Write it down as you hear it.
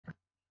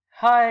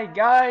Hi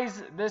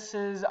guys, this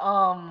is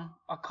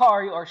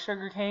Akari or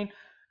Sugarcane,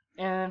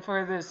 and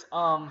for this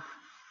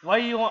why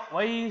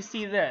do you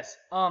see this?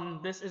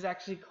 This is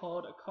actually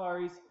called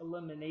Akari's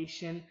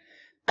Elimination.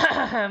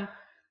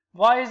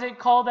 Why is it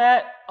called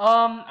that?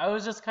 I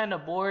was just kind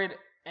of bored,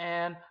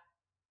 and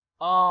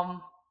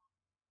um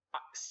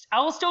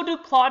I will still do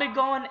Plotted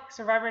Go on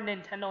Survivor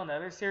Nintendo and the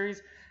other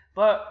series,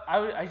 but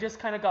I just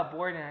kind of got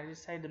bored and I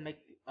decided to make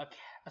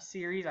a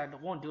series. I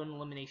won't do an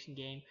elimination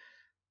game.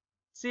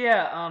 So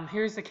yeah,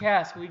 here's the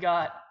cast. We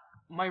got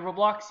my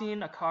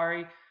Robloxian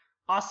Akari,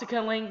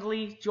 Asuka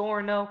Langley,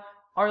 Giorno,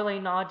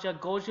 Arlene Naja,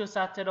 Gojo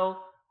Satoru,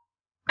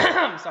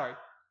 sorry,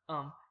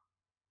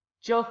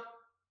 Joseph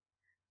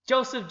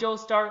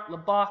Joestar,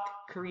 Labak,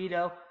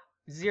 Corrido,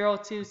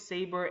 02,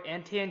 Saber,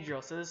 and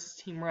Tanjiro. So this is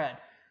Team Red.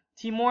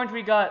 Team Orange,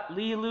 we got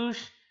Lee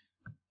Lush,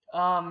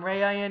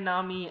 Rei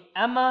Nami,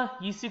 Emma,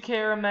 Yusuke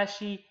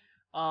Urameshi,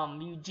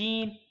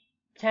 Eugene,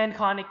 Ken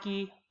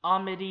Kaneki,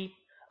 Amity,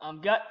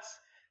 Guts,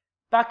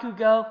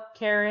 Bakugo,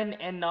 Karen,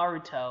 and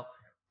Naruto.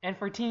 And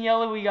for Team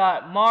Yellow, we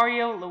got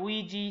Mario,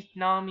 Luigi,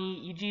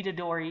 Nami, Yuji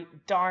Itadori,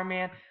 Dhar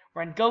Mann,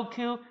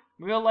 Rengoku,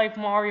 Real Life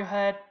Mario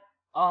Head,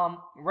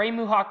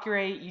 Reimu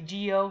Hakurei,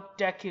 Eugeo,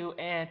 Deku,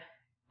 and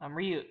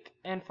Ryuk.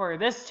 And for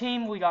this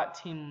team, we got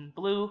Team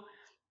Blue.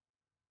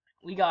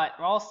 We got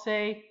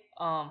Ralsei,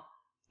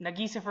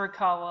 Nagisa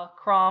Furukawa,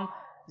 Crom,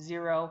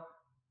 Zero,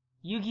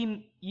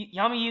 Yami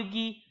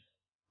Yugi,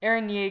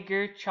 Eren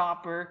Yeager,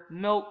 Chopper,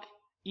 Milk,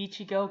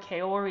 Ichigo,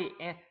 Kaori,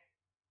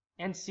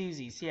 and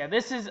Suzy. So yeah,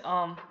 this is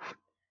the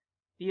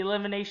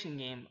elimination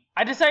game.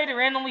 I decided to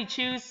randomly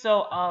choose,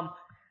 so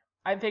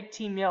I picked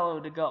Team Yellow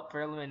to go up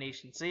for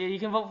elimination. So yeah, you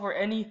can vote for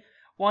any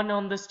one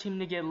on this team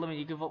to get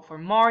eliminated. You can vote for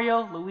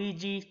Mario,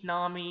 Luigi,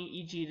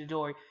 Nami, Yuji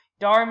Itadori,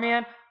 Dhar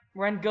Mann,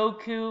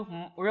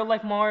 Rengoku, Real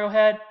Life Mario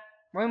Head,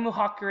 Reimu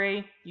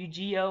Hakurei,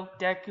 Eugeo,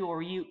 Deku, or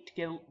Ryuk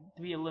to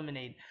be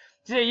eliminated.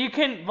 So you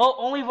can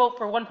only vote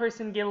for one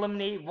person to get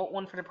eliminated. Vote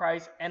one for the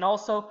prize, and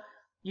also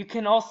you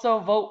can also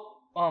vote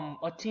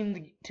a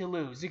team to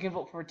lose. You can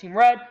vote for Team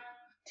Red,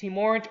 Team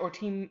Orange, or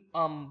Team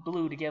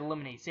Blue to get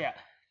eliminated. So yeah,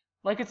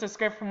 like and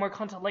subscribe for more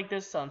content like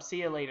this. See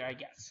you later, I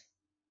guess.